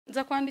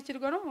nza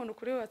kwandikirwa n'umuntu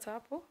kuri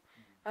WhatsApp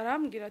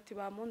arambwira ati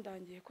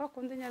bamundangiye kwa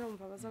kundi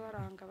nyarumva baza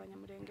baranga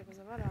abanyamurenge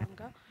baza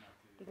baranga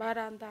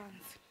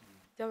barandanze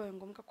byabaye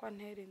ngombwa ko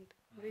antera inda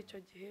muri icyo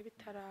gihe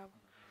bitaraba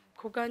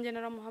kubwanjye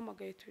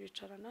naramuhamagaye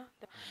turicarana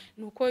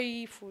nuko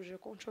yifuje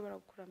ko nshobora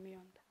gukuramo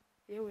iyo nda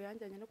yewe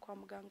yanjyanye no kwa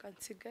muganga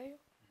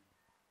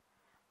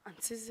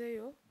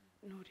ansizeyo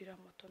nurira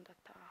moto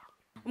ndataha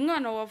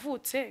umwana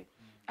wavutse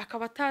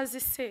akaba atazi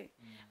se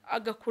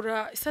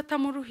agakura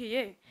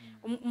isatamuruhiye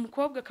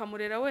umukobwa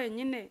akamurera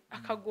wenyine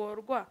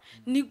akagorwa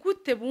ni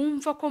gute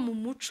bumva ko mu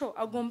muco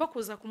agomba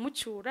kuza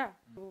kumucyura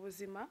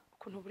ubuzima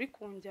ukuntu buri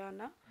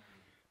kunjyana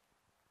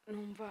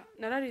numva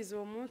nararize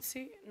uwo munsi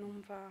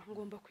numva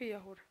ngomba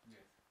kwiyahura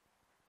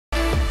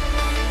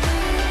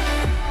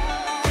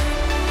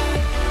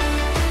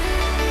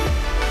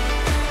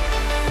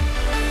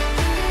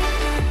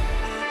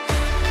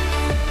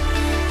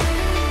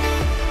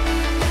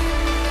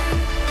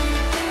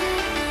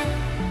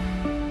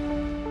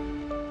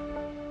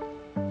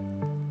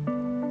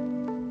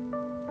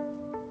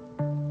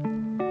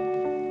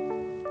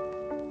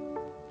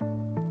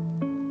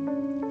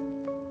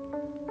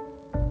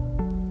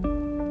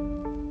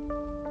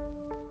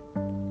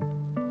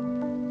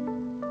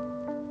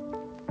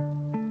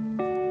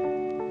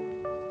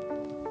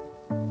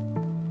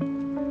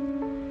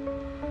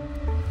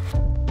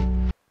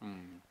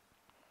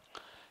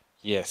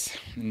Yes,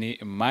 ni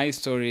my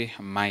story,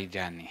 my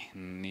journey.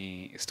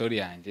 Ni story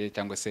yanjye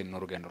cyangwa se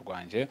n'urugendo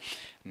rwanje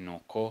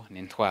nuko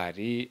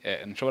n'intwari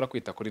nshobora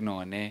kwita kuri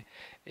none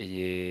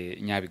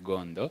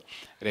Nyabigondo.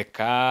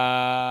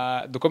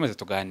 Reka dukomeze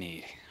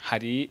tuganire.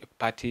 Hari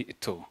party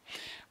 2.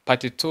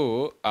 Party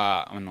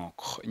 2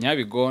 nuko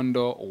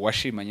Nyabigondo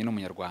washimanye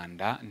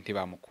n'umunyarwanda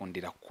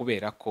ntibamukundira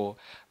kubera ko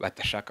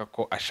batashaka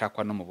ko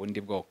ashakwa no mu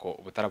bundi bwoko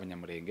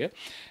butarabanyamurenge.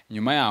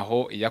 Nyuma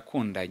yaho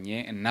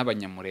yakundanye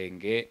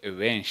n'abanyamurenge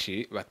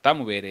benshi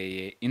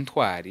batamubereye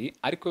intwari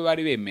ariko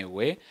bari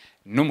bemewe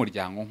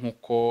n'umuryango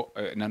nkuko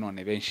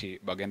nanone benshi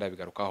bagenda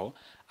bigarukaho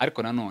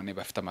ariko nanone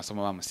bafite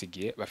amasomo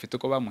bamusigiye bafite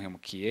uko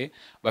bamuhemukiye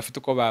bafite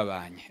uko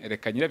babanye.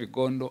 Reka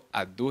Nyirabigondo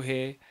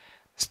aduhe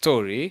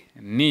story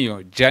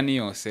niyo journey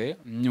yose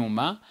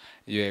nyuma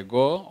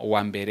yego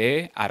wa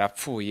mbere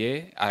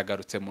arapfuye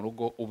agarutse mu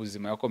rugo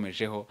ubuzima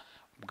yakomejeho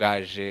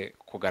bwaje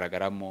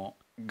kugaragaramo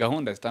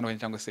gahunda zitandukanye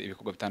cyangwa se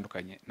ibikorwa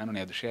bitandukanye nanone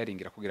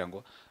yadusharingira kugira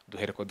ngo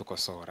duhere ko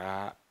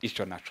dukosora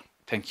ico naco.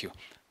 Thank you.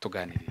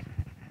 Tuganiriye.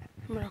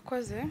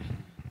 Murakoze.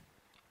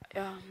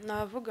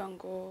 Navuga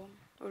ngo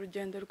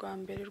urugendo rwa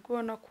mbere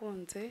rwo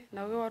nakunze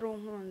nawe wari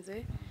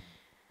unkunze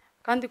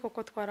kandi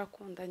koko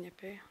twarakundanye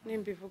pe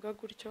nimbivuga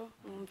gutyo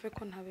numve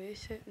ko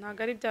ntabeshye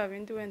naga ari bya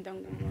bindi wenda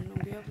ngo umuntu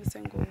ngo yavuze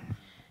ngo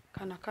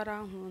kana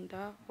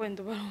karankunda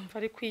wenda barumva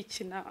ari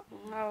kwikina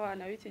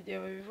nk'abana b'iki gihe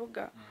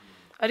babivuga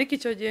ariko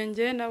icyo gihe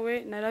nge nawe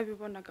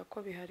narabibonaga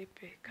ko bihari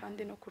pe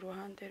kandi no ku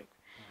ruhande rwe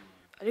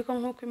ariko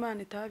nk'uko Imana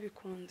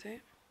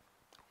itabikunze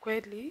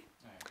kweli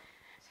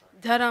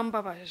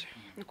byarambabaje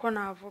niko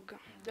navuga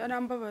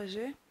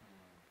byarambabaje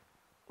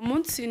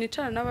umunsi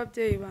nicara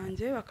n'ababyeyi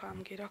banjye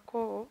bakambwira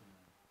ko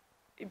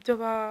ibyo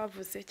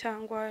bavuze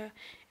cyangwa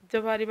ibyo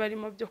bari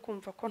barimo byo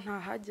kumva ko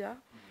ntahajya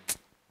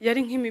yari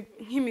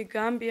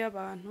nk'imigambi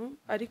y'abantu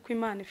ariko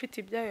Imana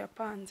ifite ibyayo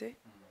yapanze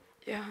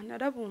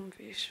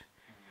narabumvishe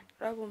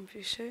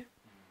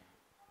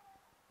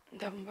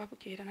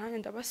ndababwira nanjye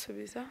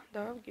ndabasubiza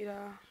ndababwira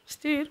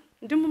still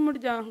ndi mu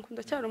muryango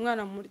ndacyari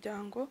umwana mu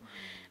muryango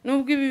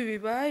nubwo ibi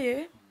bibaye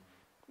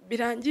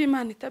birangiye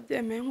Imana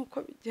itabyemeye nk'uko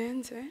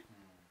bigenze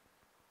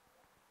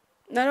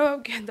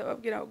narababwiye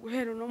ndababwira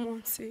guhera uno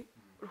munsi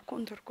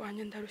urukundo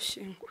rwanjye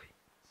ndarushyinguye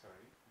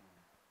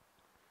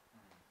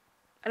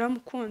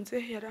aramukunze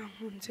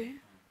yarankunze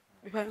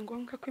bibaye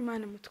ngombwa ko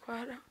Imana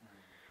imutwara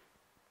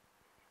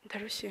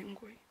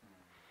ndarushyinguye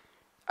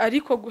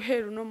ariko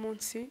guhera uno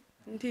munsi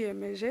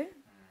ndiyemeje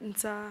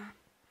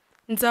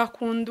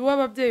nzakunda uwo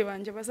ababyeyi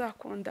banjye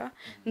bazakunda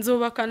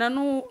nzubakana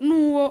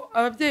n'uwo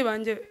ababyeyi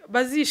banjye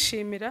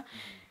bazishimira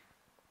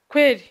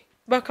kweri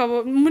bakabo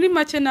muri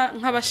make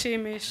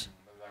nk'abashimisha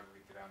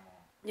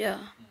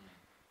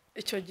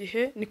icyo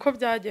gihe niko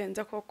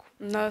byagenze koko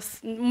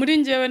muri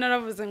njyewe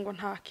naravuze ngo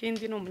nta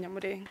kindi ni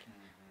umunyamurenge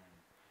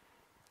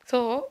so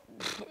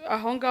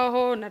aho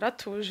ngaho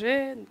naratuje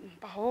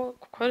mbaho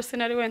kuko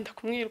sinari wenda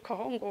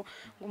kumwirukaho ngo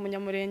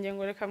umunyamurenge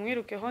ngo reka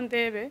mwirukeho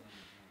ndebe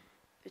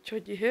icyo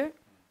gihe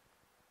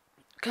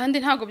kandi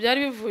ntago byari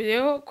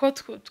bivuyeho ko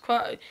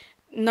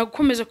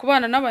nakomeje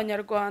kubana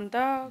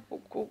n'abanyarwanda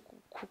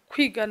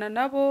kwigana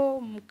nabo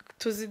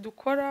tuzi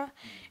dukora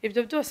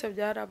ibyo byose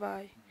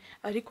byarabaye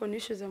ariko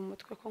nishize mu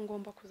mutwe ko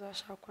ngomba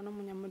kuzashakwa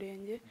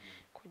n'umunyamurenge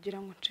kugira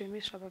ngo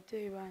nshimishe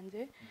ababyeyi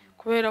banjye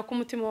kubera ko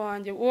umutima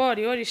wanjye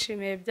wari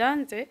warishimiye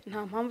byanze nta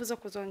mpamvu zo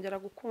kuzongera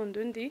gukunda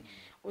undi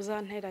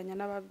uzanteranya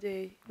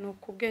n'ababyeyi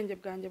nuko ubwenge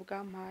bwanjye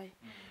bwampaye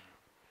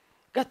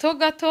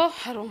gato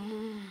hari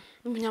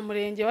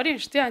umunyamurenge wari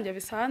inshuti yanjye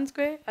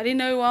bisanzwe ari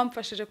nawe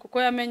wamfashije kuko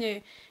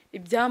yamenye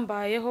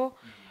ibyambayeho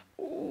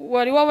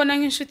wari wabona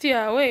nk'inshuti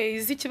yawe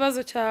izi ikibazo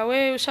cyawe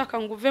ushaka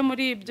ngo uve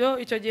muri ibyo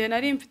icyo gihe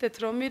nari mfite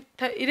trauma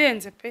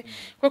irenze pe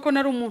kuko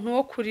nari umuntu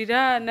wo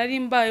kurira nari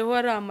mbayeho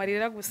ari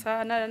amarira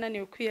gusa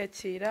narananiwe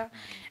kwiyakira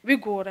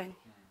bigoranye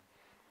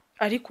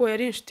ariko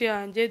yari inshuti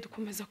yanjye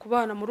dukomeza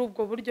kubana muri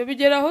ubwo buryo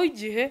bigeraho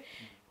igihe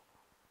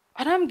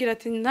arambwira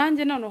ati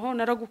nanjye noneho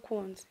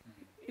naragukunze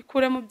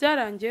ikure mu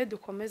byarangiye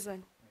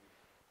dukomezanye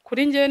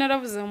kuri njyewe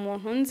naravuze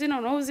umuntu nzi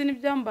noneho uzi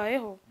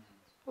n'ibyambayeho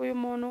uyu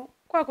muntu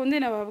kwa kundi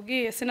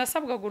nababwiye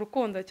sinasabwaga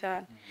urukundo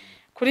cyane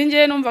kuri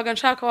njyewe numvaga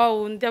nshaka wa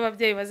wundi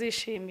ababyeyi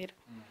bazishimira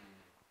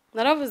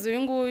naravuze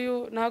uyu nguyu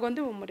ntago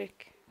ndi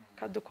bumureke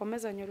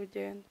kadukomezanye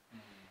urugendo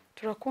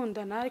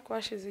turakundana ariko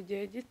hashize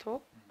igihe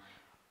gito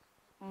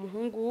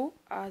umuhungu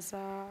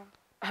aza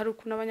hari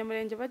ukuntu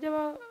abanyamurenge bajya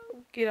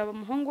babwira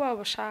umuhungu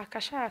wabo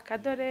shaka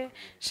dore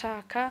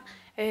shaka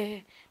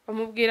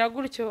bamubwira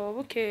gutyo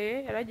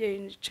bukeye yaragiye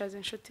yicaza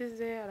inshuti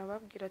ze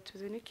arababwira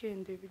tuzi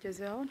n'ikindi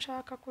bigeze aho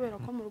nshaka kubera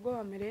ko mu rugo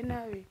bamereye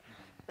nabi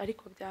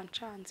ariko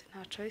byancanze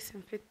nta choice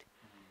mfite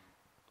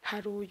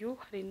hari uyu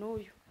hari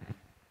n'uyu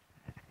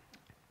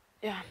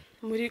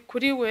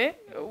kuri we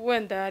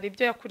wenda hari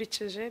ibyo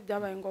yakurikije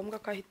byabaye ngombwa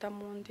ko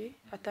ahitamo undi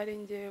atari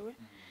njyewe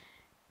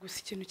gusa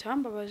ikintu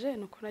cyambabaje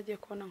ni uko nagiye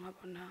kubona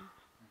nkabona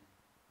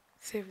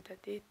save the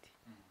date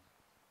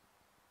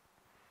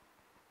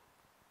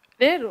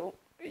rero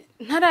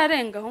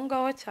ntararenga aho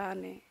ngaho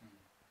cyane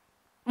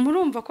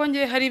murumva ko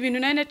ngiye hari ibintu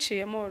nari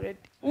naciyemo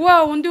already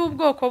undi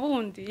w'ubwoko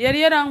bundi yari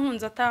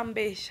yarankunze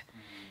atambeshya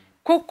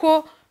kuko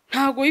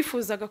ntago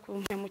yifuzaga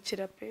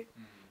kumpemukira pe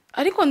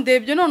ariko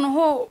ndebye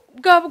noneho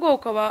bwa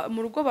bwoko mu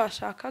rugo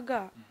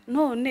bashakaga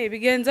none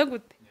bigenze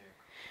gute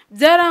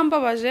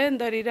byarambabaje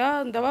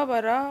ndarira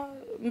ndababara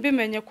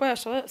mbimenye ko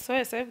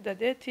yasohoye save the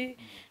date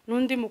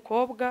n'undi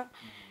mukobwa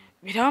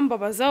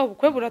birambabaza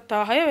ubukwe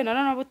burataha yewe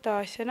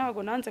naranabutashye ntago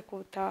nanze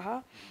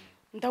kubutaha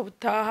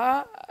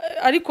ndabutaha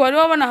ariko wari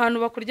wabona ahantu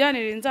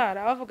bakuryanira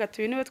inzara bavuga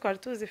ati uyu niwe twari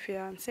tuzi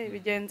fiance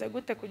bigenze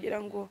gute kugira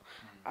ngo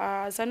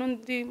azane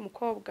undi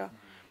mukobwa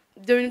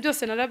ibyo bintu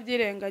byose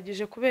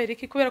narabyirengagije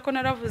kubera ko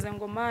naravuze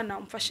ngo mana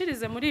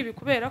umfashirize muri ibi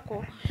kubera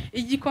ko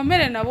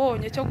igikomere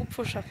nabonye cyo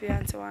gupfusha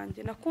fiance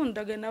wanjye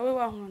nakundaga nawe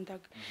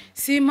wankundaga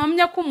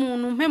simpamya ko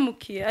umuntu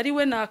umpemukiye ari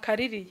we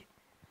nakaririye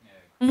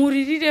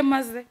muririre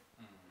maze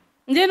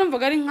njye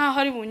numvaga ari nkaho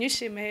ari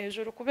bunyishime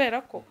hejuru kubera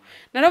ko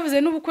naravuze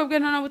n'ubukwe bwe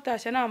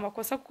ntanabutashye nta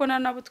makosa kuko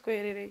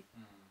nanabutwerereye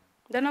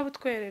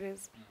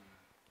ndanabutwerereza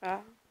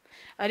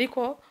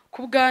ariko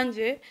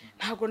kubwanjye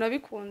ntago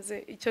nabikunze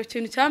icyo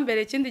kintu cyambere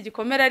ikindi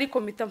gikomera ariko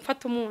mpita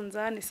mfata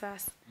umunzani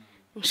sasa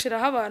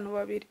nshiraho abantu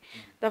babiri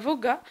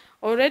ndavuga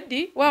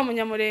already wa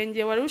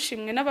munyamurenge wari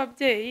ushimwe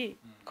n'ababyeyi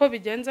ko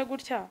bigenze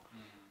gutya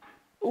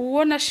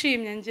uwo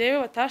nashimye njyewe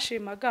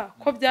batashimaga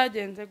ko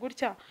byagenze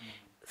gutya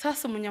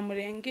sasa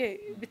umunyamurenge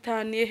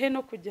bitaniye he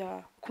no kujya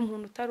ku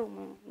muntu utari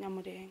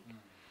umunyamurenge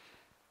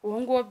uwo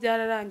nguwo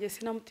byararangiye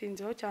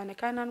sinamutinzeho cyane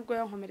kandi ntabwo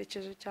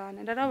yankomerekeje cyane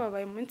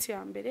narababaye mu minsi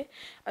ya mbere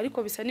ariko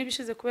bisa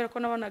n'ibishize kubera ko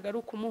nabonaga ari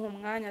ukumuha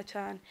umwanya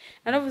cyane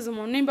naravuze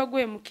umuntu nimba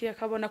aguhemukiye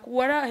akabona ko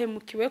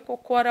warahemukiwe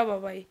koko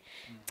warababaye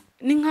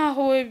ni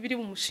nkaho we biri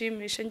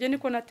bumushimishe njye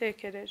niko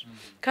natekereje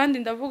kandi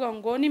ndavuga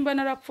ngo nimba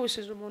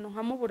narapfushije umuntu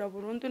nkamubura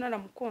burundu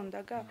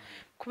naramukundaga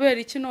kubera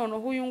iki noneho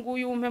uyu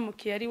nguyu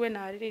umpemukiye ari we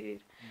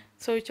naririra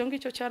so icyo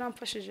ngicyo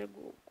cyaramfashije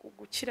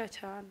gukira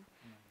cyane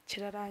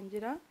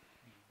kirarangira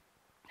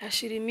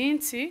hashira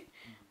iminsi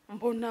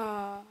mbona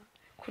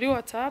kuri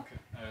whatsapp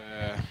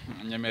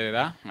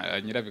nyemerera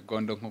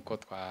nyirabigondo nkuko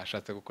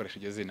twashatse gukoresha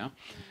iryo zina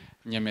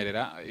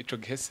nyemerera ico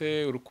gihe se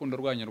urukundo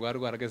rwanyu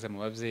rwarageze mu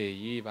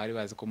bavyeyi bari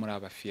bazi ko muri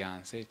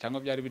abafiance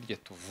cyangwa byari birye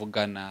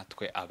tuvugana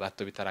twe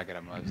abato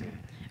bitaragera mu bavyeyi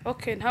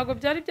okay ntago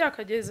byari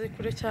byakageze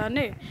kure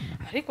cyane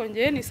ariko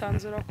ngiye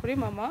nisanzura kuri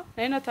mama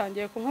nari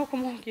natangiye nko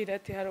kumubwira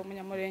ati hari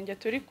umunyamurenge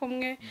turi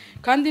kumwe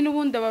kandi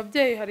n'ubundi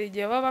ababyeyi hari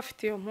igihe baba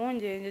bafite iyo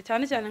mpungenge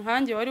cyane cyane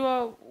nkanjye wari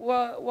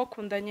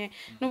wakundanye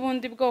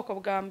n'ubundi bwoko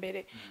bwa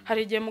mbere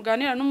hari igihe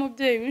muganira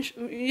n'umubyeyi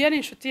yari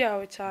inshuti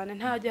yawe cyane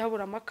ntajye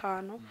haburamo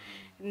akantu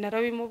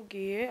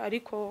narabimubwiye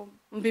ariko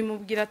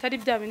mbimubwira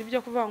atari bya bintu byo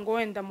kuvuga ngo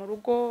wenda mu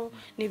rugo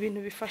ni ibintu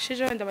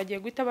bifashije wenda bagiye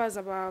guhita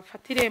baza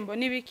bafata irembo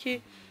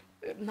n'ibiki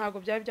ntago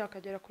byari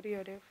byakagera kuri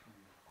iyo level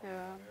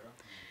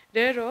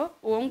rero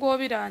uwo nguwo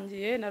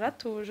birangiye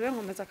naratuje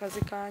nkomeza akazi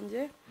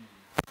kanjye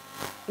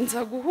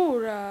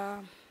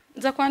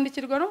nza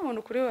kwandikirwa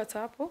n'umuntu kuri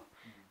whatsapp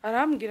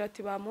arambwira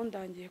ati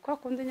bamundangiye kwa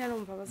kundi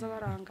nyarumva baza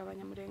baranga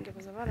abanyamurenge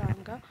baza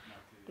baranga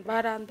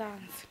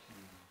barandanze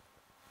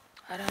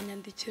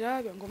aranyandikira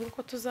biba ngombwa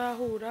ko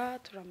tuzahura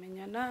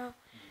turamenyana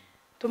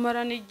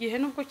tumarana igihe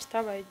nubwo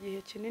kitabaye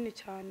igihe kinini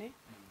cyane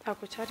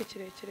ntabwo cyari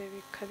kirekire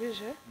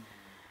bikabije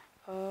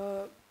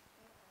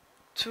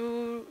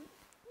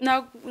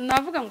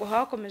navuga ngo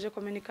hakomeje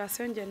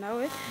communication nge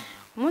nawe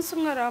umunsi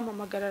umwe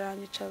arampamagara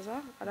aranyicaza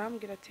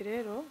arambwira ati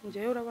rero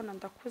ngewe urabona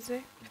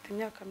ndakuze mfite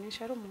imyaka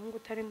myinshi ari umuhungu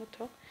utari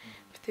muto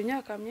mfite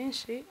imyaka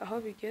myinshi aho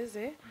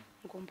bigeze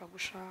ngomba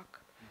gushaka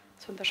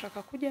so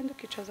ndashaka ko ugenda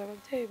ukicaza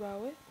ababyeyi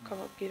bawe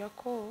ukababwira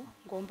ko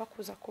ngomba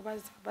kuza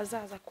kubaza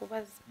bazaza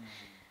kubaza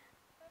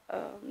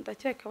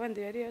ndakeka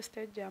wenda yari yo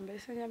stage ya mbere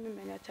se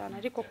nyamimenya cyane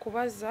ariko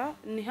kubaza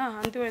ni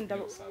hahandi wenda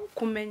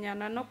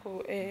kumenyana no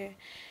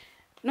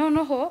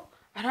noneho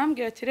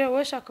arambwira ati rero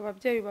wowe shaka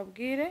ababyeyi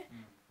babwire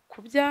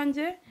ku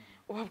byanjye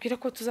ubabwire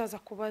ko tuzaza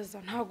kubaza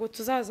ntago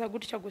tuzaza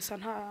gutya gusa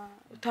nta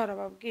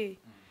utarababwiye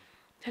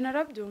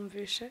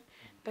narabyumvishe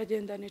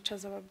ndagenda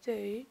nicaza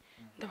ababyeyi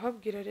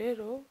ndababwira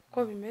rero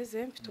ko bimeze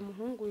mfite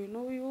umuhungu uyu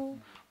n'uyu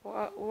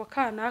wa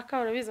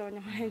kanaka urabiza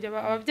abanyamurenge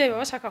ababyeyi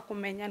baba bashaka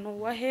kumenya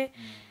nuwahe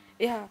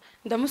ya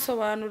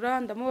ndamusobanura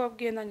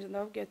ndamubabwiye nanjye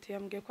ndababwiye ati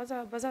yambwiye ko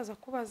bazaza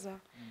kubaza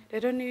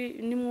rero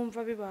nimwumva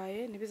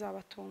bibaye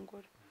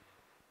nibizabatungura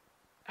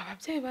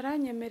ababyeyi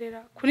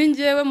baranyemerera kuri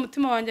njyewe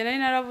mutima wanjye nari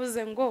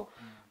naravuze ngo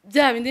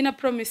bya bindi na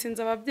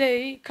promisinze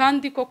ababyeyi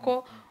kandi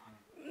koko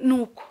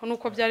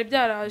nuko byari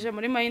byaraje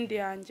muri mind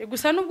yanjye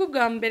gusa nubwo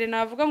bwa mbere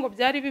navuga ngo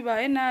byari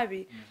bibaye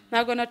nabi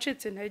ntago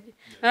nacitse intege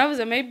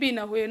naravuze maybe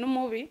nahuye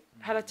n'umubi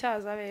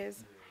haracyaza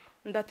beza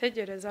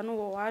ndategereza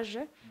n'uwo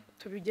waje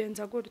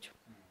tubigenza gutyo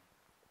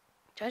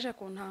cyaje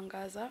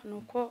kuntangaza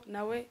nuko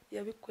nawe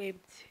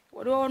yabikwebye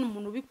wari wabona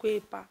umuntu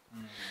ubikwepa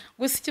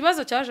gusa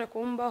ikibazo cyaje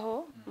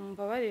kumbaho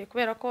mbabariye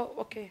kubera ko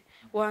okay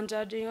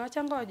wanjajinga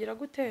cyangwa wagira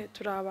gute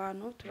turi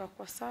abantu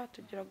turakosa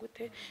tugira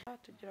gute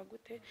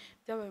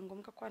byabaye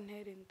ngombwa ko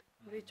anterinda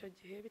muri icyo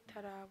gihe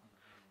bitaraba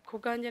ku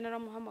bwanjye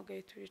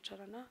naramuhamagaye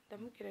turicarana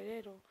ndamubwira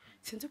rero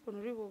sinzi ukuntu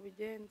uri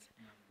bubigenze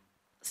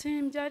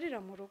simbyarira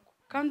mu rugo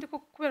kandi ko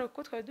kubera ko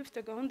twari dufite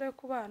gahunda yo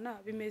kubana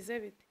bimeze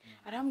bite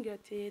arambwira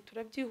ati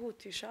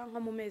turabyihutisha nko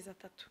mu mezi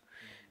 3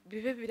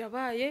 bibe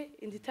birabaye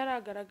indi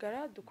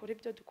taragaragara dukora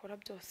ibyo dukora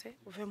byose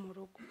uve mu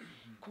rugo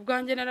ku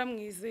bwanjye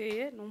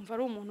naramwizeye numva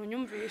ari umuntu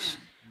nyumvisha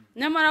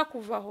nyamara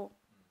kuvaho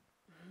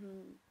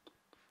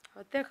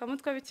abateka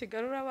mutwe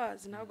b'ikigarura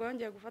bazi ntabwo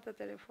yongeye gufata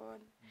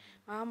telefone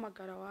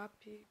ahamagara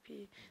wapi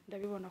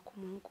ndabibona ko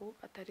umuntu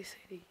atari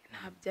seri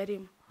ntabyo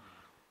arimo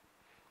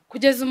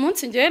kugeza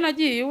umunsi ngiye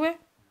nagiye iwe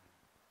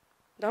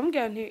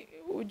ndamubwira nti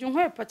ujya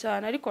unkwepa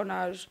cyane ariko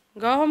naje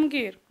ngaho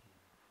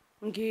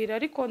mbwira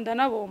ariko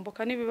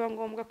ndanabomboka nibiba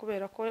ngombwa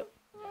kubera ko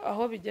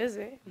aho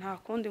bigeze nta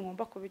kundi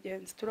ngomba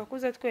kubigenza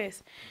turakuze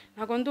twese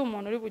ntago ndi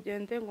umuntu uri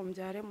bugende ngo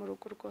mbyare mu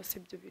rugo rwose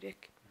ibyo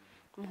bireke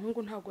umuhungu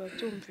ntago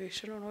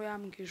yabyumvishe noneho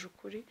yambwije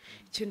ukuri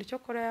ikintu cyo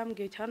kora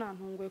yambwiye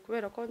cyanantunguye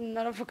kubera ko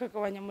naravugaga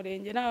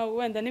abanyamurenge nawe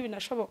wenda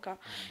nibinashoboka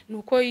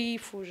nuko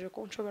yifuje ko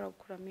nshobora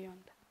gukuramo iyo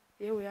nda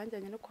yewe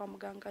yanjyanye no kwa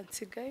muganga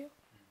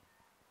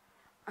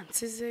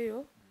ansizeyo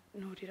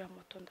nurira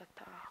moto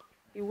ndataha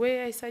iwe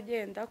yahise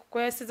agenda kuko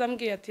yasize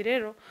ambwiye ati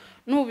rero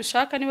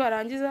nubishaka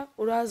nibarangiza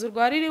uraza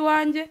urwarira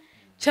iwanjye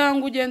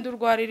cyangwa ugenda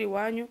urwarira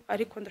iwanyu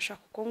ariko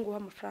ndashaka ko nguha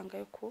amafaranga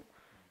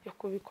yo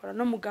kubikora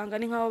no muganga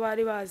ni nkaho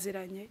bari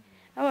baziranye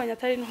nabonye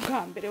atari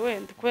n'ubwa mbere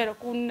wenda kubera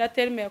ko na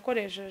terme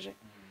yakoresheje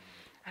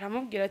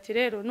aramubwira ati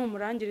rero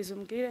numurangiriza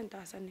umbwire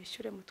ndaza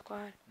nishyure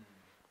mutware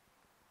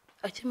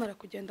akimara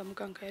kugenda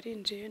muganga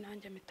yarinjiye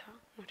nanjye mpita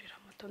nurira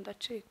moto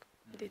ndacika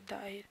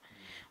nditahira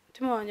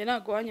umutima wanjye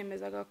ntabwo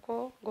wanyemezaga ko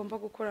ngomba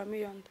gukuramo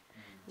iyo nda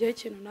njyewe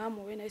ikintu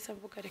namuwe nahise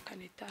mvuga reka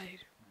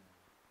nitahire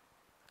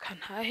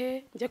kantahe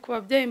njye ku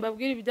babyeyi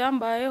mbabwira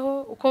ibyambayeho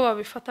uko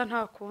babifata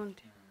nta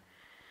kundi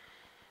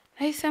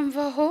nahise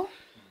mvaho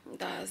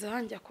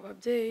ndaza njya ku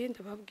babyeyi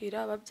ndababwira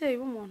ababyeyi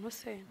b'umuntu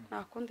se nta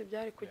kundi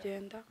byari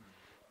kugenda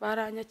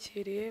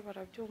baranyakiriye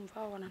barabyumva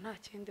babona nta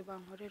kindi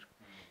bankorera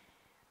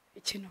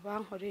ikintu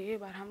bankoreye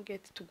barambwiye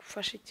ati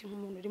tugufashe iki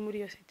nk'umuntu uri muri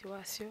iyo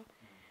situation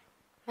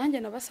nanjye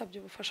nabasabye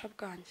ubufasha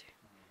bwanjye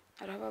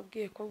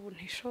arababwiye ko ubu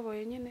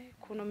ntishoboye nyine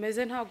kuntu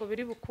meze ntago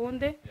biri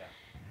bukunde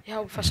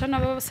yabufasha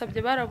nabasabye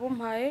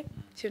barabumpaye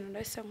ikintu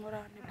nahise nkora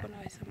nibwo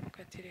nahise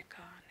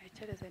mugatireka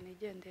ntekereze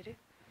nigendere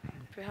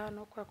mve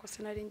hano kwa ko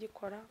sinari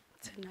ngikora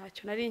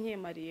ntacyo nari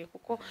nkimariye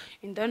kuko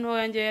inda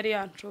ntoya njye yari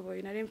yanshoboye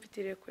nari mfite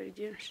irekwe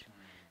ryinshi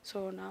so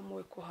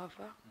namuwe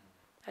kuhava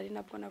ari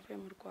nabwo navuye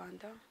mu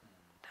Rwanda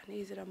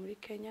ndanizira muri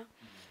Kenya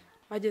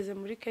mageze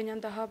muri Kenya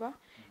ndahaba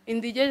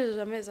indi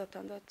igejeje amezi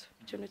 6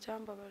 ikintu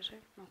cyambabaje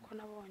nuko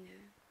nabonye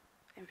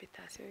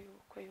invitation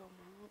y'ubukwe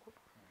y'umuhungu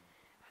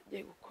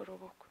agiye gukora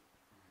ubukwe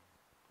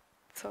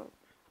so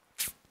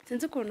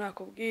sinzi ukuntu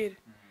nakubwira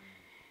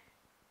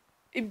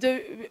ibyo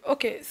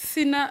okay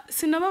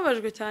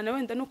sinababajwe cyane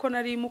wenda nuko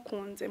nari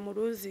mukunze mu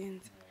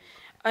ruzinze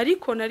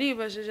ariko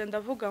naribajije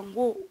ndavuga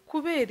ngo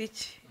kubera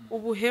iki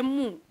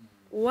ubuhemu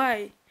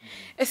why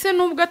ese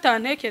nubwo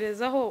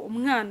atantekerezaho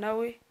umwana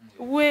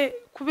we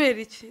kubera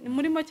iki ni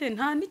muri make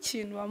nta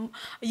n'ikintu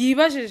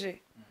yibajije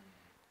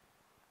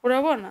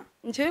urabona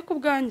njye ku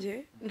bwanjye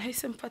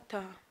nahise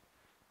mfata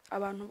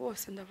abantu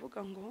bose ndavuga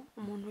ngo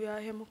umuntu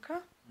yahemuka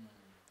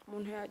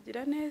umuntu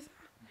yagira neza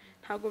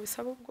ntago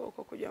bisaba ubwoko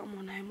kugira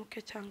umuntu ahemuke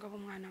cyangwa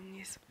umwana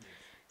mwiza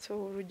so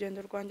urugendo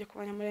rwanjye ku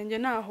banyamurenge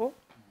naho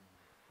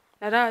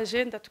naraje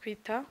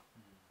ndatwita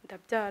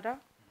ndabyara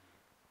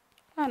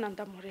mwana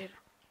ndamurera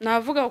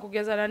navuga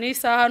kugezana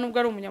n'isaha nubwo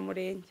ari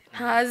umunyamurenge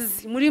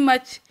ntazi muri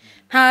make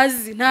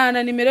ntazi nta na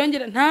nimero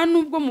ngera nta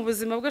nubwo mu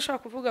buzima bwe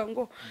ashaka kuvuga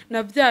ngo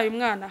nabyaye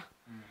umwana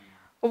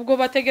ubwo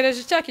bategereje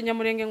icya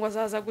kinyamurenge ngo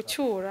azaza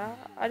gucyura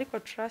ariko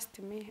trust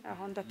me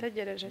aho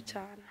ndategereje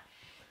cyane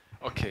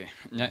Okay,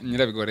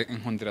 nyirabigore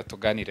inkundira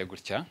tuganire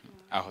gutya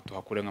aho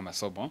tuhakure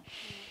nk'amasomo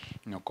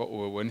nuko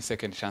ubu ni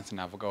second chance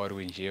navuga wari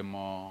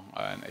winjiyemo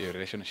iyo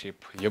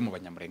relationship yo mu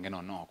banyamurenge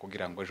noneho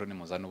kugira ngo ejo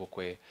nimuzana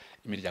ubukwe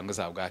imiryango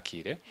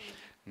zabwakire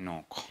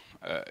nuko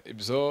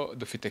ibyo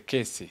dufite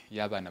case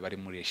y'abana bari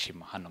muri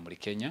Eshima hano muri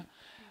Kenya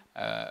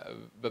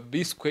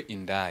biswe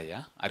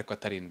indaya ariko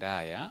atari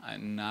indaya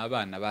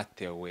n'abana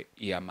batewe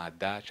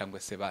iyamada cyangwa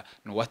se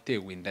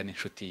n'uwatewe inda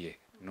n'inshuti ye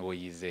n'uwo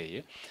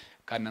yizeye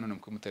kandi nanone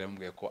mukimutera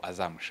mubwiye ko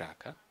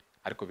azamushaka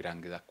ariko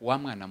birangiza wa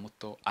mwana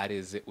muto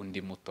areze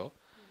undi muto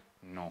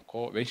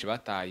nuko benshi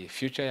bataye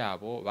future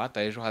yabo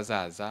bataye ejo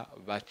hazaza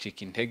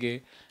bacika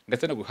intege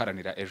ndetse no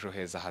guharanira ejo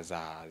heza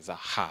hazaza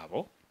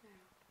habo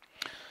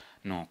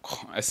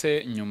nuko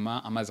ese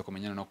nyuma amaze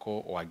kumenyana noko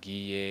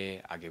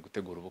wagiye agiye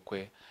gutegura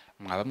ubukwe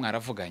mwaba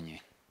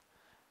mwaravuganye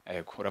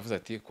uravuze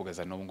ati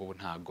kugeza n'ubu ngubu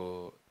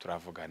ntago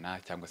turavugana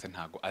cyangwa se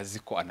ntago azi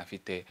ko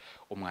anafite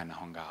umwana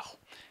aho ngaho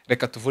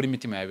reka tuvure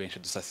imitima ya benshi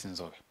dusasa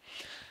inzobe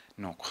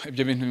nuko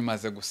ibyo bintu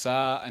bimaze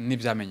gusa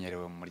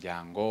n'ibyamenyerewe mu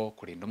muryango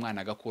kurinda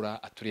umwana agakura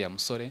aturiye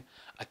musore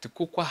ati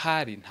kuko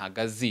ahari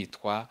ntago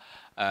azitwa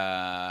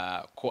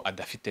ko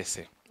adafite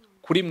se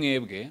kuri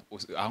mwebwe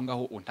aho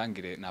ngaho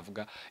untangire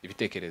navuga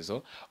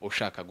ibitekerezo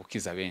ushaka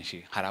gukiza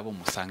benshi hari abo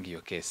musanga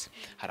iyo case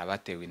hari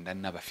abatewe inda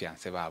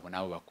n'abafiance babo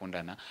nabo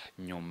bakundana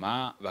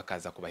nyuma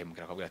bakaza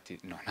kubahimukira akavuga ati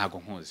no ntago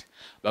nkuzi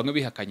bamwe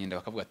bihakanye inda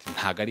bakavuga ati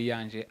ntago ari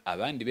yanje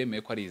abandi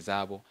bemeye ko ari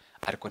izabo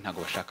ariko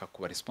ntago bashaka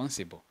kuba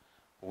responsible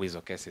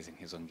wizo cases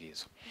nk'izo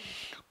ngizo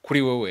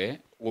kuri wowe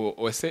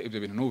wese ibyo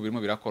bintu n'ubu birimo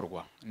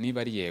birakorwa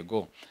niba ari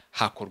yego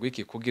hakorwa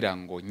iki kugira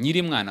ngo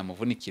nyiri mwana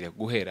muvunikire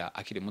guhera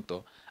akiri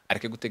muto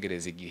areke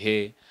gutegereza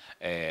igihe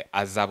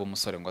azaba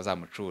umusore ngo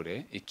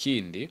azamucure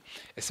ikindi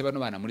ese bano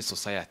bana muri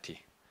society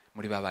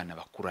muri babana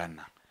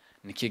bakurana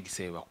niki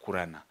gisebe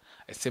bakurana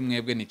ese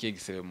mwebwe niki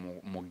gisebe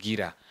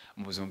mugira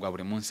mu buzima bwa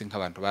buri munsi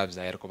nk'abantu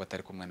babyaye ariko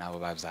batari kumwe nabo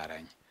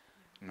babyaranye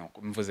no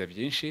mvuze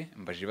byinshi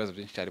mbaje ibibazo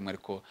byinshi cyarimo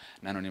ariko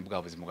nanone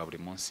bwa buzima bwa buri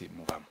munsi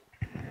mubamo.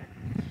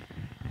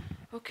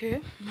 Okay,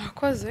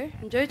 mwakoze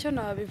njye icyo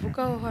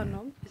nabivugaho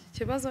hano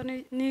ikibazo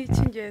ni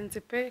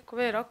cy'ingenzi pe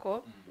kubera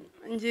ko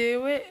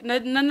ngewe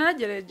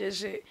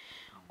nagerageje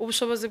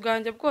ubushobozi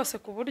bwanjye bwose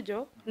ku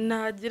buryo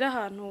nagira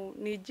ahantu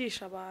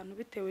nigisha abantu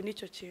bitewe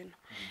n'icyo kintu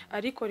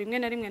ariko rimwe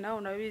na rimwe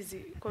naho nabizi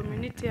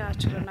community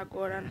yacu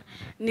ranagorana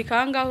ni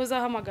kangaho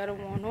uzahamagara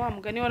umuntu wa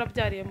mugani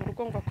warabyariye mu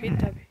rugo ngo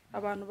akwitabe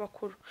abantu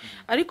bakuru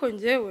ariko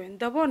ngewe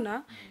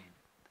ndabona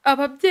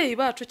ababyeyi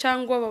bacu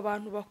cyangwa aba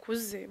bantu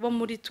bakuze bo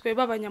muri twe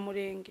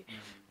b'abanyamurenge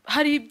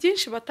hari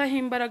byinshi bataha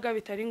imbaraga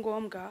bitari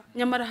ngombwa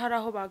nyamara hari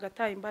aho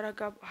bagataye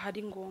imbaraga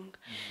hari ngombwa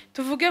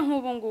tuvuge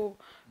nk'ubu ngubu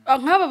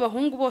nk'aba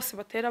bahungu bose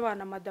batera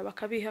abana mada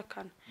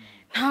bakabihakana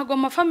ntago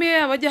amafamiye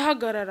yabo ajya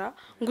ahagarara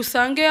ngo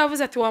usange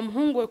yavuze ati wa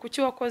muhungu we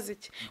kuki wakoze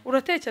iki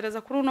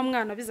uratekereza kuri uno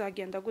mwana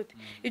bizagenda gute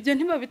ibyo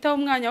ntibabitaho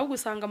umwanya wo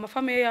gusanga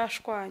amafamiye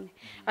yashwanye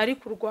ari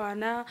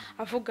kurwana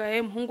avuga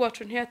muhungu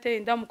wacu ntiyateye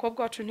inda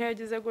umukobwa wacu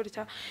ntiyagize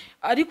gutya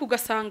ariko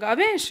ugasanga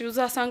abenshi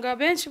uzasanga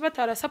abenshi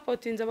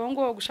batarasapotinze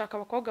abahungu bo gushaka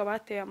abakobwa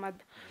bateye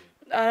amada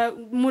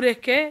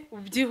mureke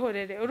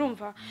ubyihorere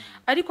urumva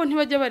ariko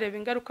ntibajya bareba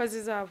ingaruka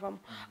zizavamo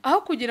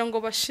aho kugira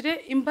ngo bashire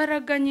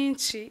imbaraga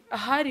nyinshi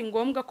ahari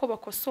ngombwa ko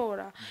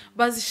bakosora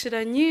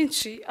bazishira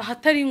nyinshi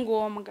ahatari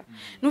ngombwa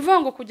nuvuga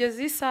ngo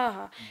kugeza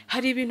isaha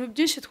hari ibintu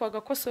byinshi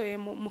twagakosoye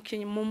mu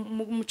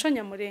muco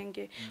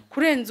nyamurenge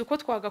kurenza uko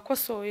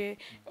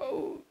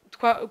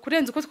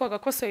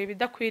twagakosoye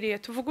bidakwiriye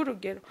tuvuga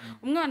urugero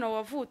umwana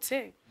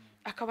wavutse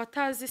akaba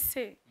atazi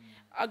se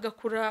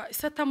agakura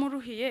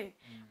isatamuruhiye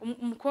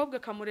umukobwa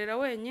akamurera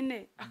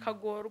wenyine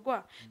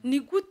akagorwa ni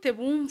gute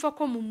bumva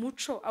ko mu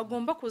muco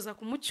agomba kuza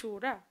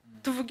kumucyura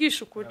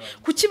tuvugisha ukuri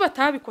kuki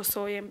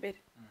batabikosoye mbere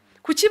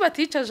kuki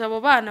baticaje abo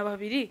bana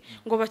babiri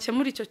ngo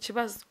bakemure icyo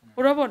kibazo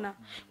urabona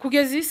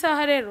kugeza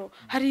isaha rero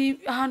hari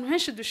ahantu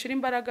henshi dushira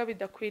imbaraga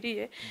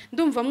bidakwiriye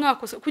ndumva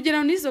mwakoso kugira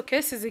ngo nizo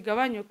case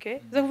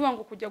zigabanyuke zo kuvuga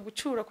ngo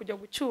kujya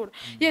gucyura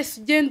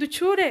yes genda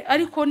ucyure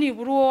ariko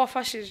nibura uwo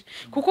wafashije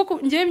kuko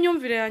ngiye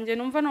imyumvire yanjye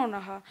numva none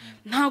aha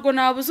ntago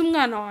nabuza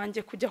umwana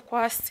wanjye kujya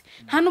kwasi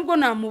nta nubwo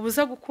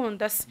namubuza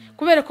gukunda se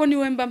kubera ko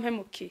niwe mba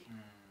mpemukiye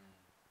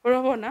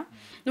urabona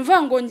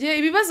nuvuga ngo ngiye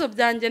ibibazo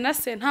byanjye na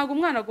se ntago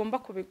umwana agomba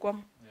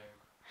kubigwamo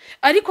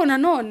ariko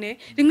nanone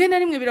rimwe na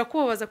rimwe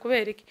birakubabaza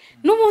kubera iki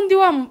nubundi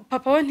wa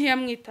papa we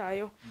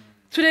ntiyamwitayo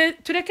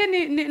tureke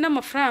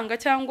n'amafaranga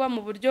cyangwa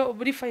mu buryo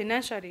buri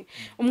financially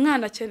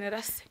umwana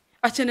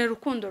akenera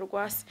urukundo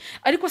rwa se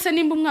ariko se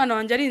nimba umwana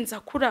wanjye ari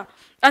inzakura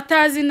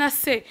atazi na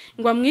se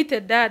ngo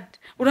amwite dad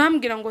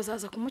urambwira ngo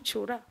zaza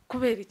kumucyura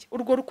kubera iki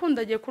urwo rukundo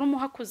agiye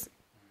kurumuhakuze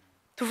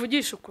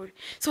tuvugisha ukuri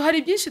so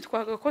hari byinshi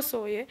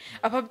twagakosoye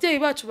ababyeyi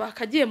bacu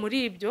bakagiye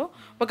muri ibyo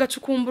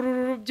bagacukumbura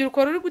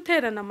urubyiruko ruri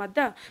guterana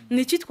amada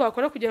niki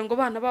twakora kugira ngo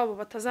bana babo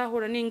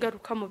batazahura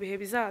n'ingaruka mu bihe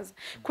bizaza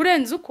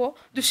kurenza uko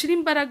dushira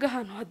imbaraga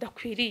ahantu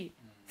hadakwiriye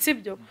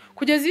sibyo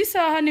kugeza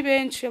isaha ni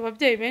benshi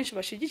ababyeyi benshi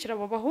bashigikira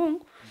abo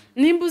bahungu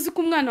nimba uzi ko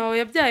umwana wawe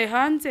yabyaye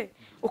hanze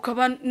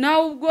ukaba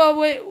nawe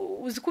ubwawe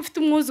uzi ko ufite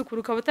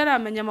umwuzukuru ukaba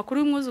utaramenya amakuru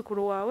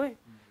y'umwuzukuru wawe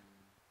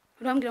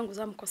urambwira ngo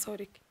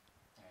uzamukosora iki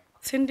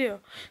sindiyo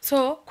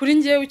so kuri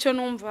njyewe icyo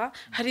numva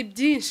hari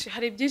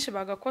byinshi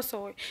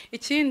bagakosowe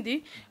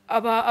ikindi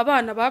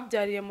abana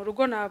babyariye mu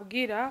rugo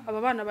nabwira aba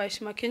bana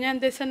bayishima Kenya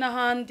ndetse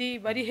n'ahandi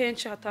bari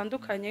henshi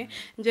hatandukanye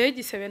njyewe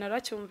igisebe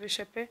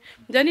naracyumvishe pe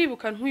njya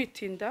nibuka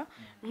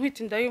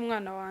ntwitinda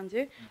y'umwana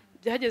wanjye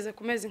byageze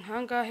ku mezi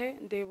nkangahe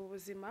ndeba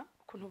ubuzima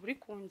ukuntu buri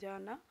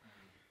kunjyana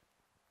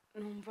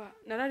numva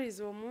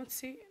nararize uwo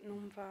munsi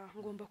numva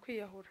ngomba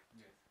kwiyahura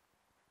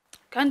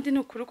kandi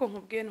n'ukuri ko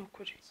nkubwiye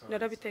n'ukuri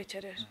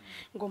narabitekereje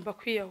ngomba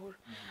kwiyahura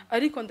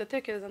ariko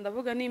ndatekereza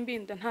ndavuga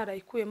n'imbinda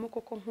ntarayikuyemo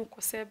koko nkuko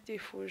se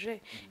yabyifuje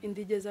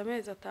indigeze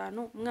amezi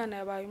 5 umwana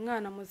yabaye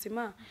umwana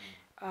muzima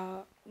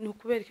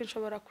n'ukubera iki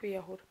nshobora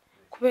kwiyahura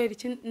kubera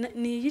iki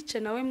niyice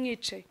nawe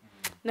mwice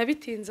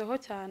nabitinzeho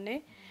cyane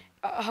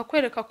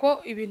ahakwereka ko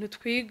ibintu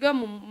twiga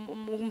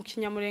mu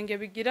kinyamurenge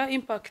bigira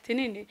impact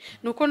nini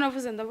nuko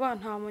navuze ndavuga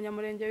nta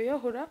munyamurenge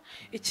wiyahura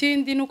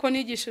ikindi nuko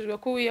nigishijwe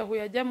ko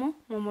wiyahuye ajya mu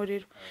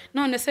muriro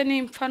none se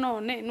nimpfa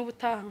none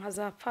n'ubutaha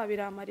nkazapfa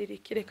biramarira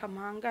ikireka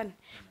mpangane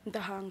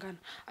ndahangana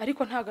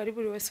ariko ntago ari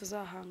buri wese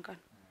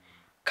uzahangana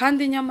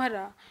kandi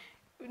nyamara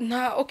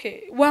nta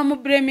wa mu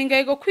blaming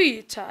yego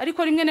kwica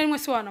ariko rimwe na rimwe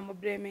si wana mu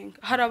blaming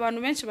hari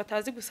abantu benshi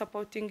batazi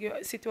gusupporting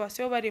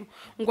situation barimo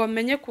ngo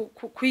amenye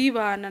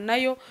kuyibana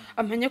nayo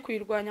amenye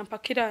kuyirwanya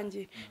mpaka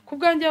irangiye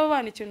kubwanjye abo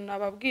bana ikintu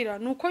nababwira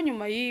nuko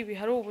nyuma yibi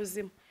hari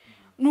ubuzima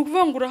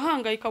nukuvuga ngo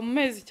urahangayika mu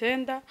mezi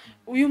 9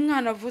 uyu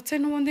mwana avutse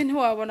n'ubundi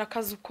ntiwabona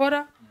akazi ukora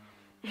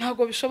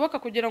ntago bishoboka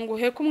kugira ngo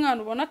uheke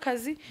umwana ubona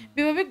akazi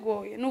biba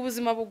bigoye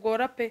n'ubuzima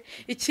bugora pe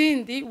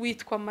ikindi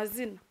witwa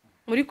amazina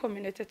muri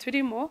community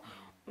turimo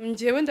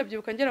njyewe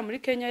ndabyibuka ngera muri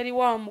Kenya ari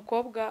wa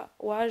mukobwa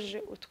waje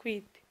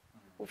utwite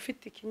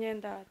ufite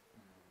ikinyendaro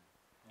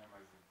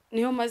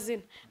niyo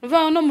mazina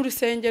nuva no mu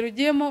rusengero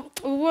ugiyemo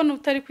ubona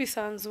utari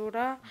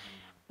kwisanzura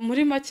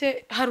muri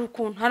make hari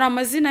ukuntu hari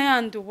amazina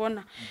yandi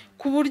ubona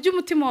ku buryo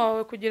umutima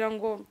wawe kugira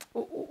ngo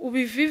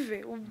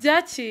ubivive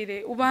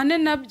ubyakire ubane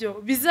nabyo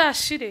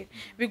bizashire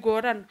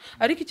bigorana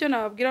ariko icyo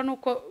nababwira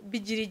nuko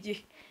bigira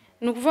igihe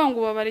nukuvuga ngo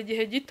ubabara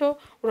igihe gito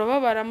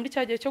urababara muri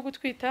cyagiye cyo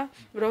gutwita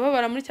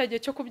urababara muri cyagiye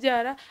cyo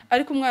kubyara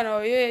ariko umwana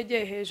wawe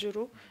yegeye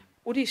hejuru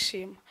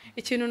urishima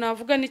ikintu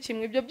navuga ni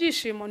kimwe ibyo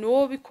byishimo ni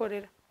wowe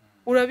bikorera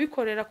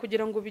urabikorera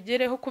kugira ngo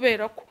bigereho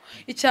kubera ko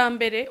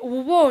icyambere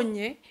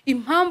ububonye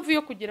impamvu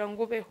yo kugira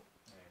ngo ubeho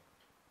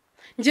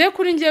ngiye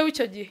kuri ngiye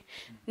w'icyo gihe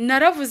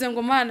naravuze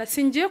ngo mana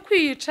singiye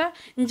kwiyica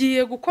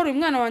ngiye gukora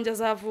umwana wanjye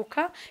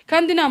azavuka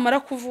kandi namara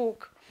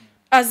kuvuka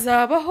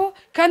azabaho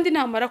kandi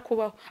namara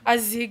kubaho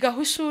azigaho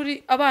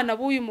ishuri abana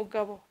b'uyu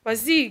mugabo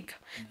baziga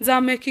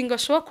nzamakinga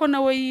sure ko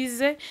nawe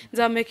yize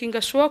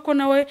nzamakinga sure ko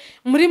nawe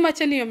muri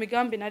make niyo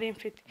migambi nari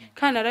mfite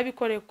kandi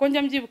arabikoreye kuko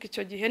njya mbyibuka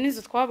icyo gihe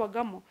nizo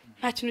twabagamo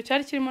nta kintu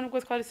cyari kirimo nubwo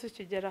twari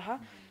tukigera aha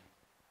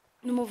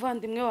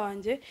n'umuvandimwe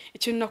wanjye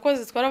ikintu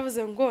nakoze twaravuze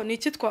ngo ni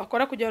iki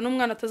twakora kugira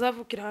n'umwana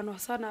atazavukira ahantu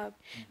hasa nabi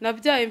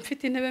nabyaye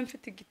mfite intebe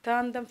mfite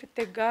igitanda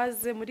mfite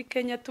gaze muri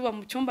Kenya tuba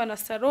mu cyumba na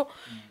saro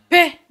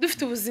pe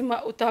dufite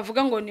ubuzima utavuga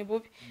ngo ni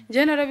bubi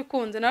njye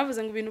narabikunze naravuze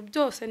ngo ibintu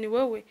byose ni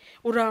wewe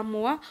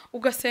uramuwa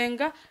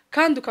ugasenga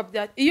kandi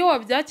iyo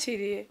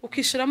wabyakiriye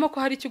ukishiramo ko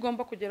hari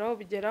ikigomba kugeraho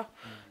bigeraho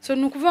so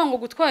nukuvuga ngo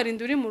gutwara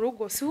induri mu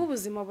rugo si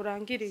ubuzima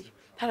burangiriye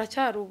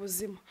haracyari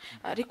ubuzima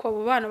ariko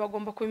abo bana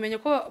bagomba kubimenya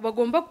ko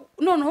bagomba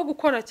noneho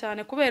gukora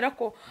cyane kubera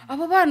ko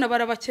abo bana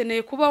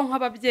barabakeneye kubaho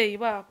nk'ababyeyi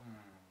babo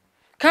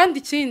kandi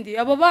ikindi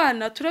abo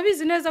bana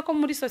turabizi neza ko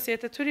muri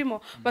societe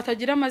turimo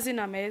batagira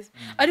amazina meza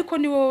ariko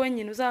ni wowe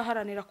nyine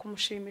uzaharanira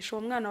kumushimisha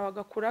uwo mwana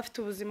wagakura afite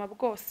ubuzima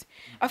bwose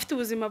afite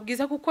ubuzima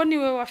bwiza kuko ni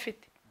wewe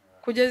wafite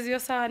kugeza iyo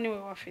saha ni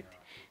wewe wafite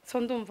so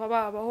ndumva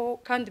babaho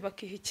kandi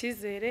bakiha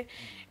icyizere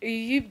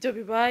ibyo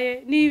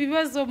bibaye ni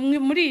ibibazo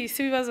muri iyi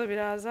si ibibazo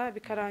biraza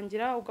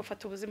bikarangira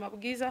ugafata ubuzima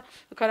bwiza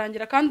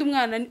bikarangira kandi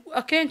umwana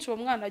akenshi uwo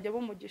mwana ajya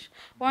bumugisha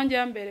wanjye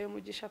yambereye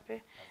umugisha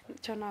pe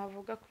icyo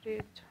navuga kuri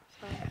ibyo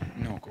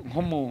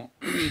nko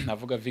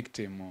navuga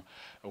victim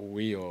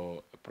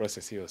w'iyo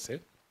process yose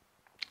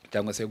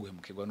cyangwa se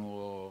guhemukirwa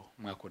n'uwo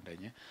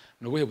mwakundanye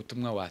n'ubuhe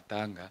butumwa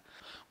watanga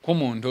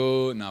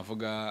nk'umuntu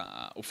navuga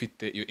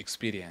ufite iyo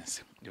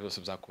experience byose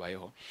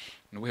byakubayeho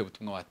n'ubuhe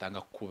butumwa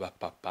watanga kuba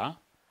papa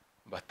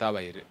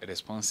batabaye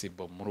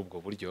responsible muri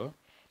ubwo buryo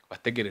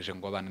bategereje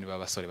ngo abana niba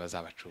basore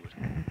bazabacura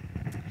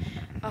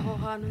aho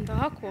hantu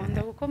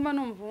ndahakunda kuko mba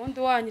numva ubundi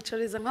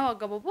wanyicariza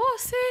nk'abagabo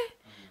bose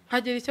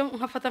nkagira icyo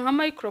nkafata nka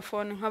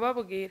microphone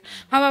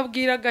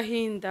nkababwira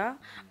agahinda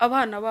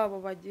abana babo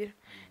bagira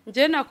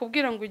nje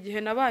nakubwira ngo igihe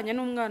nabanye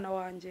n'umwana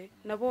wanjye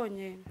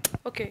nabonye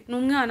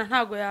n'umwana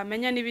ntago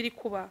yamenya nibiri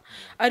kuba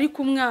ariko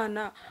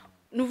umwana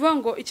nuvuga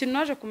ngo ikintu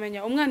naje kumenya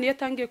umwana iyo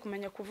atangiye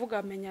kumenya kuvuga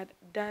amenya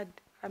dad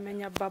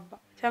amenya baba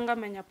cyangwa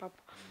amenya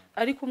papa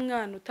ariko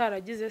umwana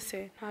utaragize se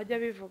ntajya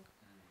bivuga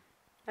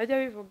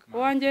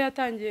wanjye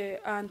yatangiye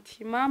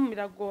anti mama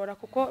iragora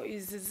kuko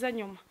iziza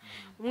nyuma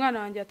umwana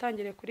wanjye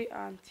yatangiriye kuri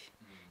anti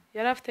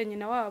yari afite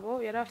nyina wabo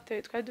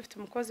twari dufite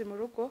umukozi mu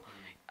rugo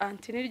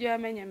anti niryo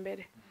yamenye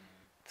mbere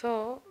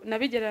so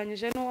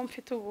nabigereranyije n'uwo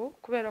mfite ubu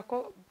kubera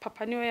ko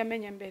papa niwe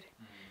yamenye mbere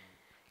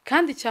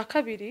kandi cya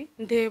kabiri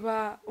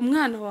ndeba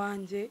umwana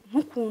wanjye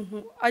nk'ukuntu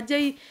ajya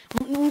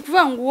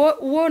kuvuga ngo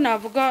uwo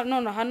navuga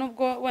none hano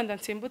ubwo wenda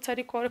nsimbutse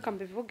ariko reka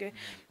mbivuge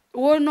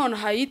uwo none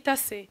hayita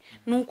se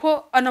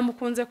nuko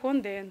anamukunze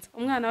kundenza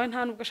umwana we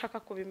nta nubwo ashaka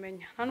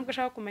kubimenya nta nubwo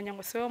ashaka kumenya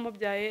ngo se we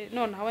wamubyaye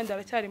none wenda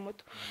aracyari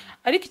muto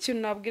ariko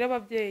ikintu nabwira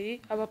ababyeyi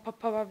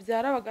abapapa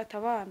babyara bagata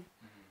abana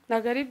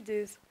ntago ari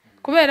byiza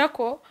kubera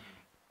ko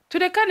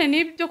turekane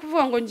n'ibyo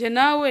kuvuga ngo nge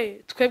nawe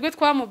twebwe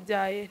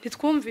twamubyaye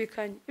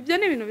ntitwumvikanye ibyo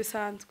ni ibintu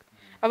bisanzwe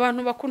abantu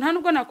bakunda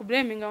nubwo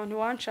nakubleminga ngo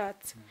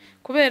ntiwanshatse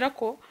kubera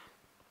ko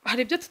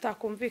hari ibyo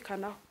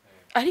tutakumvikanaho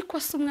ariko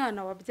se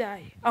umwana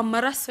wabyaye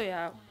amaraso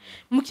yawe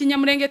mu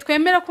kinyamurenge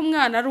twemera ko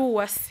umwana ari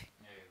uwase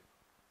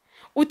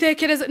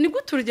utekereza ni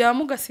gute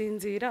uryama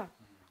ugasinzira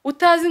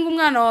utazi ngo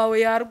umwana wawe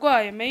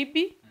yarwaye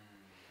maybe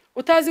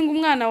utazi ngo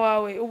umwana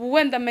wawe ubu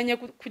wenda amenye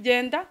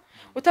kugenda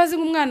utazi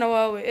ngo umwana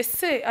wawe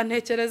ese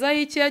antekereza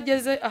y'iki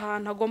yageze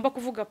ahantu agomba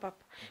kuvuga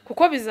papa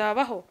kuko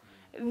bizabaho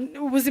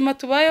ubuzima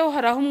tubayeho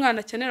hari aho umwana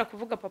akenera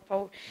kuvuga papa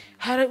we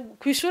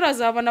ku ishuri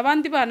azabona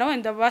abandi bana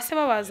wenda base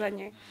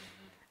babazanye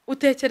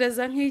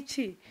utekereza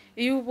nk'iki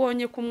iyo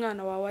ubonye ko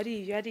umwana wawe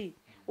ari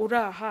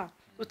uraha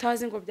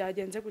utazi ngo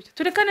byagenze gutya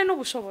turekane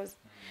n'ubushobozi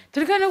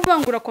turekane no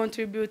kuvangura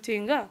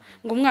contributinga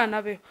ngo umwana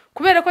abeho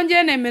kubera ko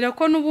ngiye nemera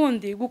ko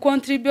nubundi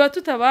gukontributa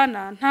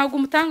tutabana ntago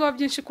umutanga wa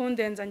byinshi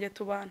kundenza nge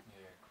tubana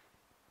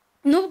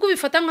nubwo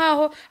bifata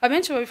nkaho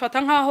abenshi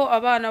babifata nkaho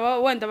abana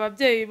wenda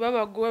ababyeyi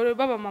babagore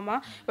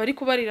b'abamama bari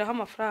kubariraho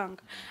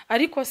amafaranga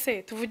ariko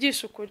se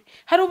tuvugisha ukuri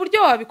hari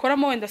uburyo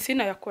wabikoramo wenda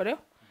sinayakoreho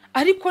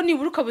ariko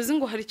nibura ukabuze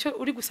ngo hari icyo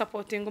uri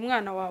gusapotinga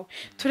umwana wawe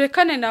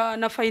turekane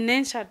na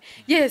financial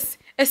yes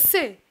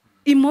ese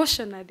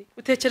emotionally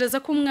utekereza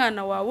ko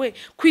umwana wawe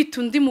kwita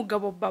undi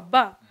mugabo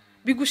baba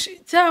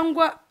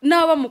cyangwa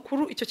naba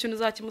mukuru icyo kintu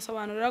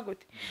uzakimusobanurira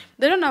gute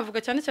rero navuga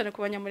cyane cyane ku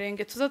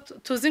banyamurenge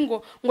tuzi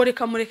ngo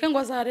reka mureke ngo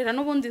azarera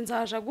n'ubundi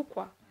nzaja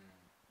gukwa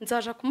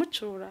nzaja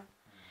kumucura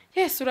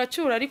yes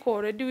uracyura ariko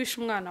already wishe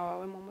umwana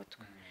wawe mu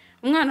mutwe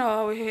umwana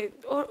wawe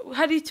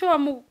hari icyo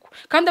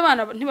kandi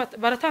abana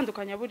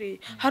baratandukanya buriya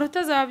hari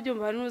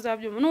utazabyumva hari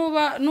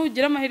n'uzabyumva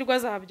nugira amahirwe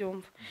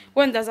azabyumva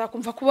wenda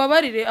azakumva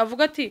kubabarire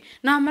avuga ati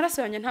nta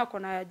maraso yanjye ntako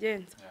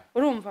nayagenza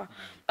urumva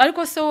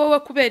ariko se wowe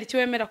kubera icyo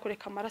wemera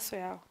kureka amaraso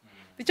yawe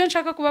icyo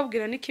nshaka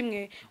kubabwira ni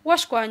kimwe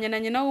washwanye na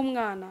nyina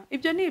w'umwana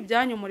ibyo ni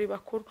ibyanyu muri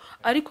bakuru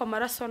ariko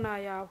amaraso na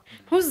yawe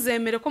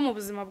ntuzemere ko mu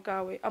buzima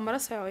bwawe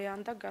amaraso yawe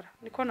yandagara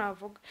niko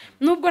navuga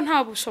nubwo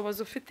nta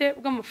bushobozi ufite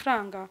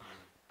bw'amafaranga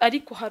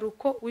ariko hari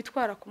uko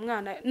witwara ku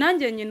mwana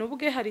nanjye nyine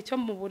ubwe hari icyo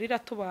muburira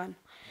tubana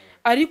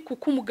ariko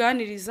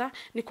kumuganiriza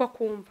niko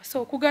kumva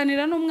so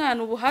kuganira n'umwana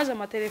ubu haje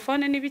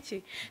amatelefone n'ibiki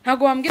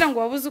ntago wambwira ngo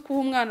wabuze uko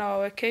umwana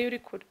wawe keye uri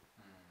kure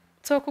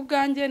so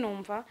kubwanjye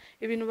numva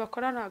ibintu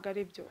bakora ntago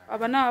ari byo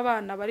aba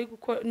n'abana bari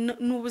gukora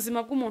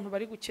n'ubuzima bw'umuntu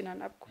bari gukina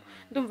nabwo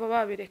ndumva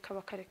babireka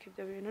bakareka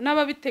ibyo bintu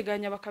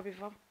n'ababiteganya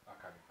bakabivamo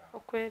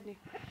okweli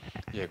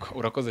yego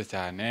urakoze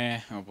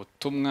cyane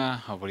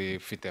ubutumwa buri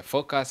fite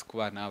focus ku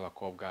bana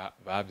b'abakobwa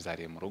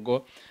babyariye mu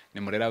rugo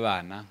ni murera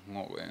abana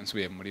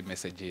nsubiye muri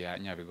message ya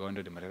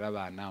Nyabigondo ni murera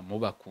abana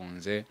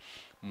mubakunze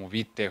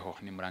mubiteho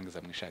ni murangiza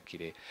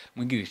mwishakire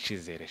mwigira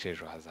icizere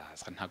ejo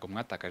hazaza ntago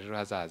mwatakaje ejo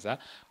hazaza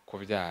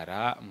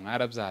kubyara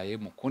mwarabyaye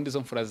mukundi zo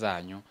mfura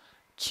zanyu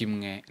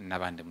kimwe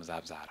nabandi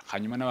muzabyara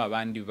hanyuma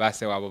n'abandi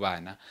base wabo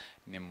bana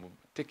ni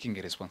taking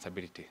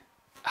responsibility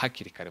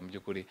hakiri kare mu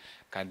byukuri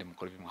kandi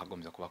mukuru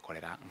bimuhagombye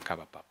kubakorera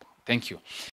nk'abapapa thank you